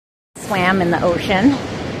swam in the ocean.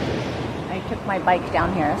 I took my bike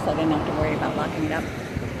down here so I didn't have to worry about locking it up.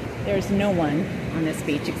 There's no one on this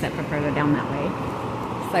beach except for further down that way.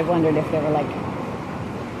 So I wondered if there were like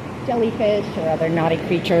jellyfish or other naughty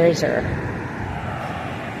creatures or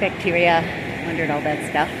bacteria. Wondered all that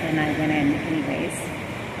stuff, and I went in anyways.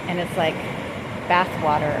 And it's like bath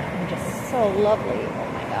water and just so lovely.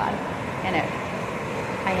 Oh my God. And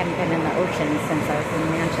I haven't been in the ocean since I was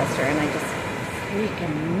in Manchester, and I just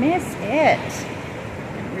freaking miss it.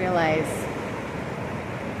 And realize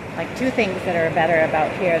like two things that are better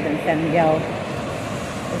about here than San Miguel.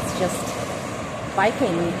 It's just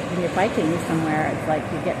biking. When you're biking somewhere, it's like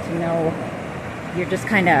you get to know, you're just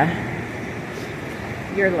kind of,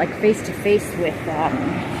 you're like face to face with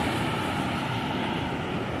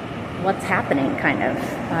what's happening, kind of.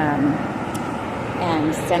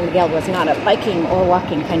 And San Miguel was not a biking or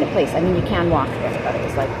walking kind of place. I mean, you can walk there, but it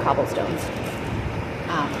was like cobblestones.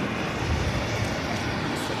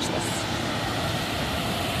 Switch this.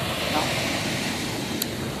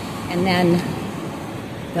 And then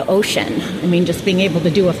the ocean. I mean, just being able to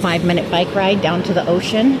do a 5-minute bike ride down to the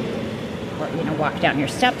ocean, or, you know, walk down your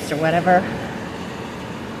steps or whatever.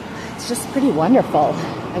 It's just pretty wonderful.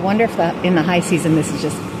 I wonder if in the high season this is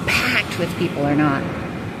just packed with people or not.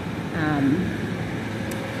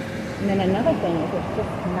 And then another thing is it's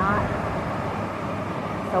just not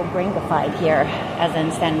so gringified here as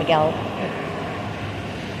in San Miguel.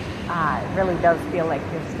 It really does feel like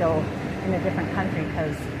you're still in a different country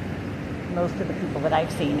because most of the people that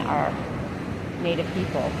I've seen are native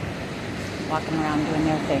people walking around doing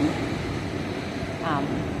their thing.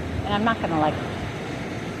 And I'm not going to like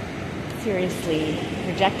seriously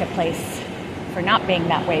reject a place for not being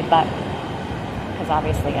that way, but because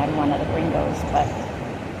obviously I'm one of the gringos, but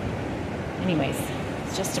anyways,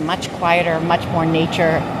 it's just a much quieter, much more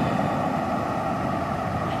nature.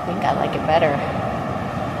 I think I like it better.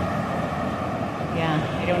 Yeah,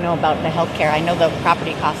 I don't know about the healthcare. I know the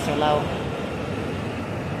property costs are low. I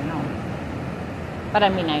don't know. But I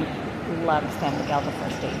mean, I loved San Miguel the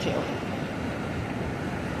first day too.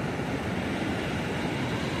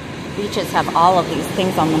 Beaches have all of these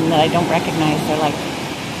things on them that I don't recognize. They're like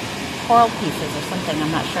coral pieces or something.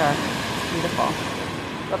 I'm not sure. It's beautiful.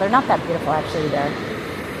 Well, they're not that beautiful actually. They're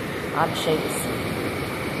odd shapes.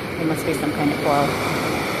 They must be some kind of coral.